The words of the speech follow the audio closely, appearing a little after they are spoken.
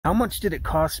How much did it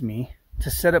cost me to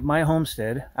set up my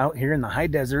homestead out here in the high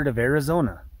desert of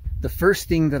Arizona? The first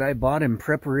thing that I bought in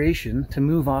preparation to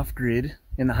move off grid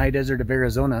in the high desert of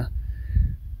Arizona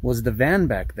was the van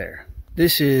back there.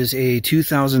 This is a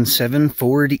 2007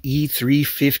 Ford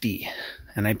E350,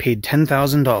 and I paid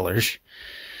 $10,000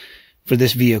 for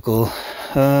this vehicle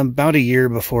about a year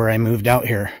before I moved out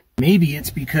here. Maybe it's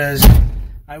because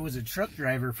I was a truck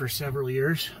driver for several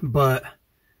years, but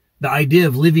the idea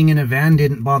of living in a van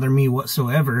didn't bother me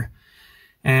whatsoever.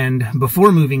 And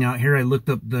before moving out here, I looked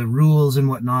up the rules and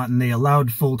whatnot, and they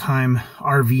allowed full-time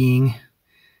RVing.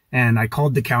 And I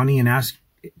called the county and asked,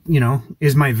 you know,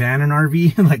 is my van an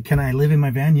RV? Like, can I live in my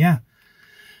van? Yeah.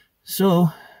 So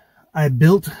I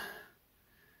built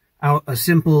out a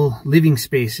simple living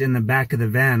space in the back of the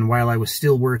van while I was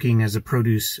still working as a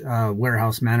produce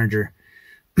warehouse manager.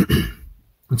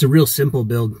 It's a real simple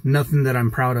build, nothing that I'm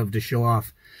proud of to show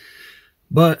off.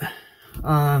 But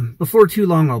before too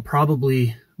long, I'll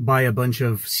probably buy a bunch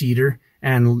of cedar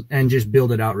and just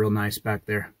build it out real nice back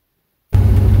there.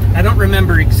 I don't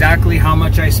remember exactly how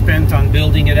much I spent on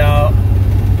building it out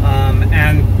and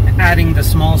adding the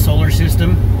small solar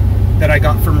system that I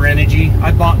got from Renogy.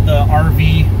 I bought the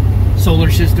RV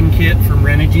solar system kit from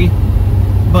Renogy,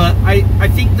 but I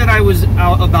think that I was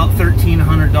out about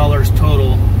 $1,300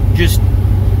 total just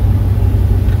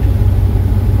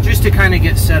to kind of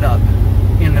get set up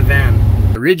in the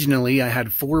van. Originally, I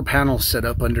had 4 panels set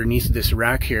up underneath this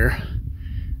rack here,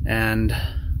 and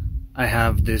I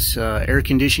have this air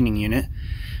conditioning unit.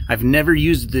 I've never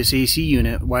used this AC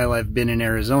unit while I've been in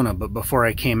Arizona, but before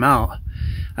I came out,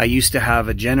 I used to have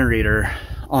a generator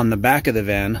on the back of the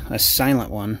van, a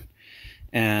silent one,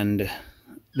 and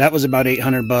that was about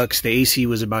 800 bucks. The AC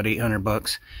was about 800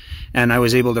 bucks, and I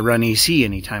was able to run AC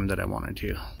anytime that I wanted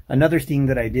to. Another thing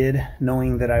that I did,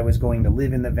 knowing that I was going to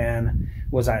live in the van,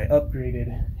 was I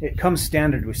upgraded. It comes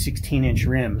standard with 16-inch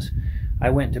rims. I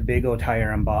went to Big O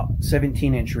Tire and bought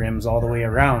 17-inch rims all the way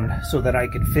around so that I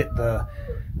could fit the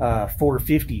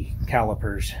 450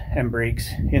 calipers and brakes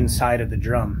inside of the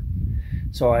drum.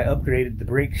 So I upgraded the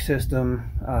brake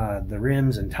system, the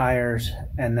rims and tires,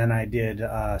 and then I did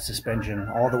suspension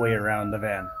all the way around the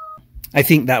van. I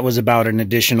think that was about an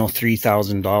additional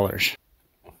 $3,000.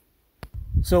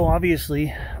 So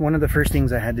obviously, one of the first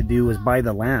things I had to do was buy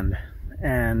the land,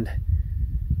 and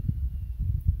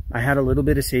I had a little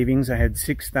bit of savings. I had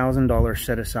 $6,000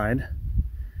 set aside,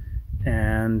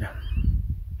 and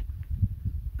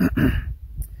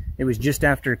it was just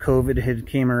after COVID had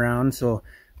came around, so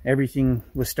everything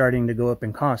was starting to go up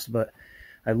in cost. But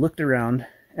I looked around,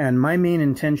 and my main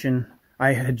intention,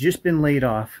 I had just been laid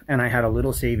off and I had a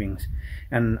little savings,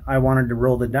 and I wanted to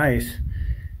roll the dice.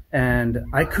 And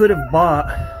I could have bought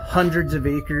hundreds of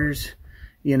acres,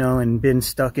 you know, and been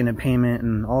stuck in a payment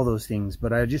and all those things,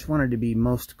 but I just wanted to be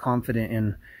most confident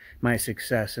in my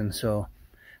success. And so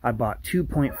I bought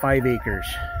 2.5 acres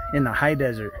in the high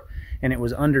desert, and it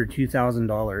was under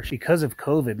 $2,000. Because of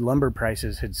COVID, lumber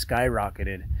prices had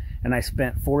skyrocketed, and I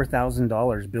spent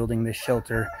 $4,000 building this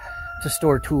shelter to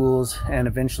store tools and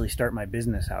eventually start my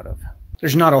business out of.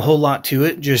 There's not a whole lot to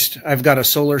it, just I've got a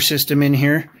solar system in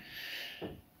here,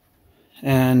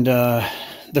 and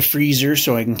the freezer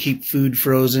so I can keep food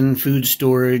frozen, food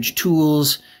storage,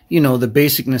 tools, you know, the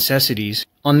basic necessities.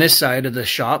 On this side of the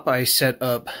shop, I set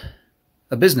up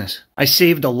a business. I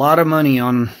saved a lot of money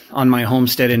on my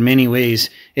homestead in many ways.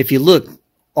 If you look,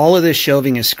 all of this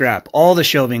shelving is scrap. All the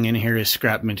shelving in here is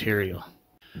scrap material.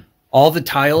 All the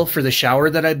tile for the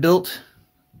shower that I built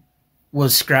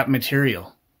was scrap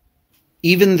material.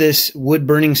 Even this wood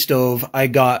burning stove I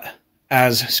got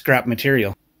as scrap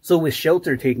material. So with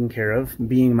shelter taken care of,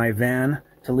 being my van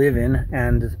to live in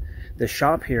and the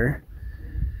shop here,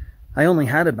 I only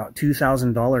had about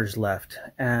 $2,000 left,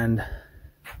 and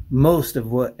most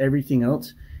of everything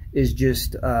else is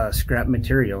just scrap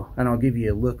material. And I'll give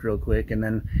you a look real quick, and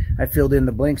then I filled in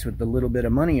the blanks with the little bit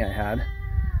of money I had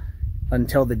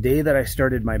until the day that I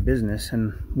started my business.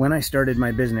 And when I started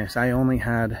my business, I only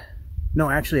had,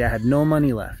 no, actually I had no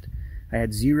money left. I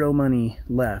had zero money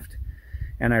left.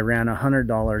 And I ran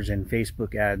 $100 in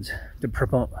Facebook ads to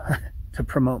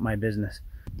promote my business.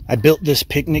 I built this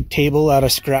picnic table out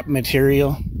of scrap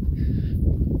material.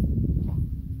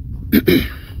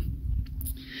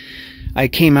 I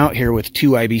came out here with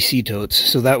 2 IBC totes,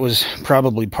 so that was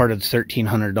probably part of the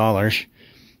 $1,300.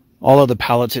 All of the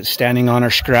pallets it's standing on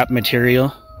are scrap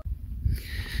material.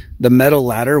 The metal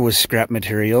ladder was scrap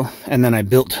material, and then I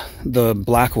built the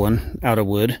black one out of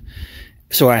wood,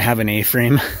 so I have an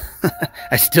A-frame.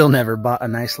 I still never bought a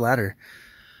nice ladder.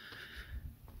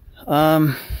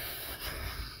 Oh,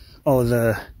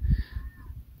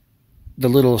 the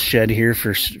little shed here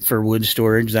for wood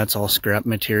storage, that's all scrap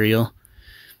material.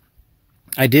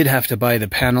 I did have to buy the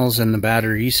panels and the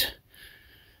batteries.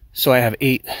 So I have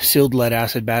 8 sealed lead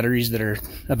acid batteries that are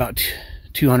about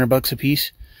 200 bucks a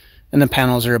piece, and the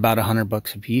panels are about 100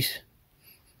 bucks a piece.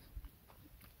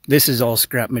 This is all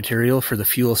scrap material for the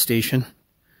fuel station.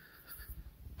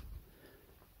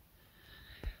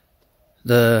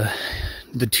 The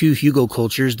 2 Frugal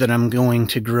cultures that I'm going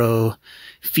to grow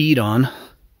feed on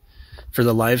for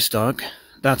the livestock,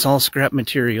 that's all scrap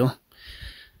material.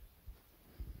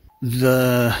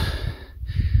 The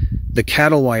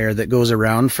cattle wire that goes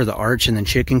around for the arch and the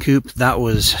chicken coop, that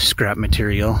was scrap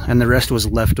material, and the rest was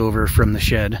left over from the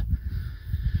shed.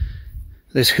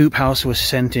 This hoop house was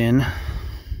sent in,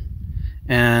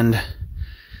 and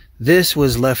this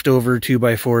was leftover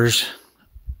 2x4s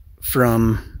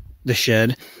from the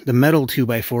shed. The metal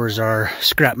 2x4s are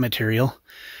scrap material,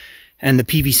 and the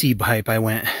PVC pipe I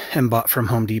went and bought from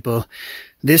Home Depot.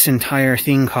 This entire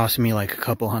thing cost me like a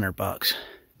couple $100.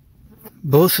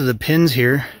 Both of the pins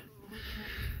here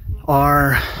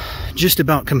are just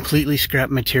about completely scrap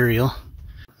material,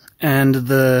 and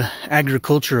the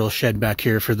agricultural shed back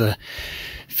here for the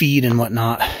feed and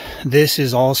whatnot, this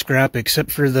is all scrap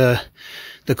except for the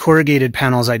corrugated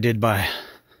panels I did buy.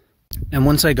 And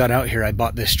once I got out here, I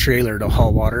bought this trailer to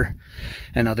haul water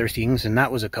and other things, and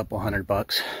that was a couple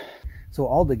 $100. So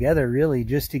altogether, really,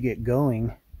 just to get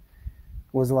going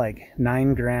was like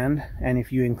 $9 grand, and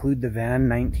if you include the van,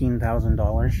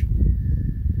 $19,000.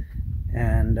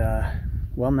 And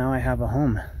well, now I have a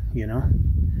home, you know.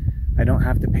 I don't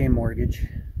have to pay mortgage,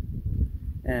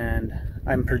 and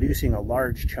I'm producing a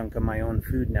large chunk of my own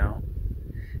food now,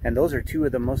 and those are 2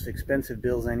 of the most expensive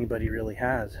bills anybody really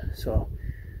has. So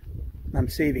I'm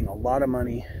saving a lot of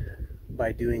money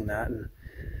by doing that. And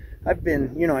I've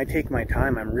been, you know, I take my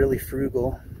time. I'm really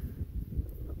frugal,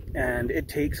 and it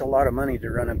takes a lot of money to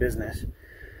run a business.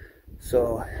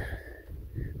 So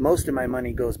most of my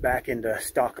money goes back into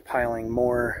stockpiling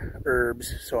more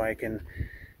herbs so I can,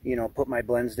 you know, put my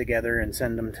blends together and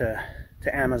send them to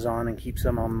Amazon and keep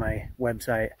some on my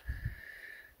website.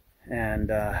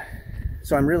 And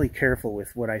so I'm really careful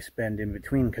with what I spend in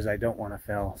between, because I don't want to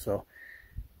fail. So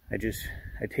I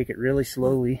take it really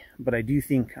slowly, but I do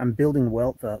think I'm building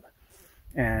wealth up.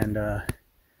 And I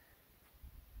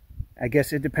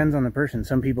guess it depends on the person.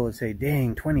 Some people would say,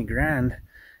 dang, 20 grand.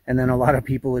 And then a lot of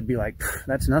people would be like,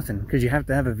 that's nothing, because you have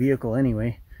to have a vehicle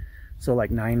anyway. So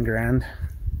like 9 grand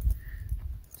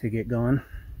to get going.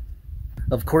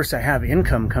 Of course, I have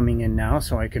income coming in now,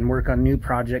 so I can work on new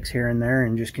projects here and there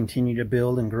and just continue to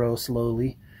build and grow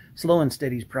slowly. Slow and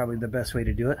steady is probably the best way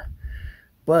to do it.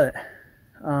 But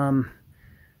I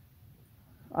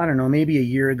don't know, maybe a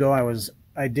year ago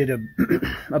I did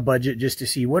a budget just to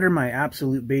see what are my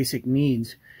absolute basic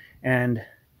needs, and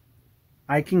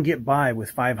I can get by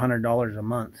with $500 a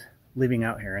month living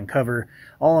out here and cover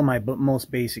all of my most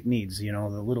basic needs, you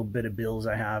know, the little bit of bills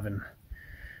I have and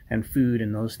food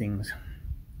and those things.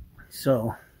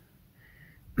 So,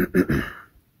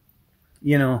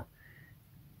 you know,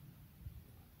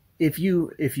 if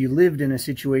you lived in a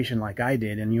situation like I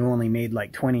did and you only made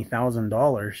like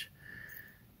 $20,000,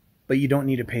 but you don't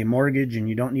need to pay mortgage and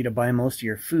you don't need to buy most of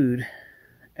your food,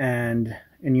 and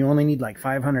you only need like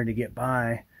 $500 to get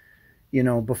by, you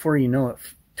know, before you know it,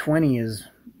 20 is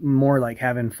more like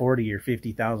having $40,000 or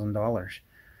 $50,000.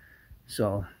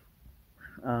 So,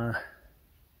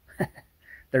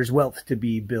 there's wealth to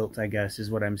be built, I guess, is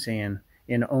what I'm saying,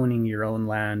 in owning your own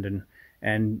land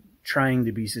and trying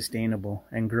to be sustainable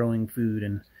and growing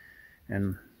food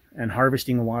and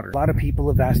harvesting water. A lot of people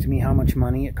have asked me how much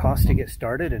money it costs to get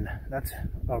started, and that's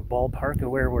a ballpark of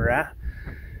where we're at.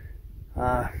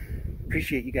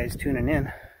 Appreciate you guys tuning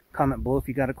in. Comment below if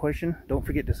you got a question. Don't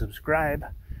forget to subscribe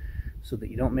so that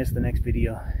you don't miss the next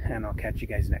video, and I'll catch you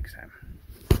guys next time.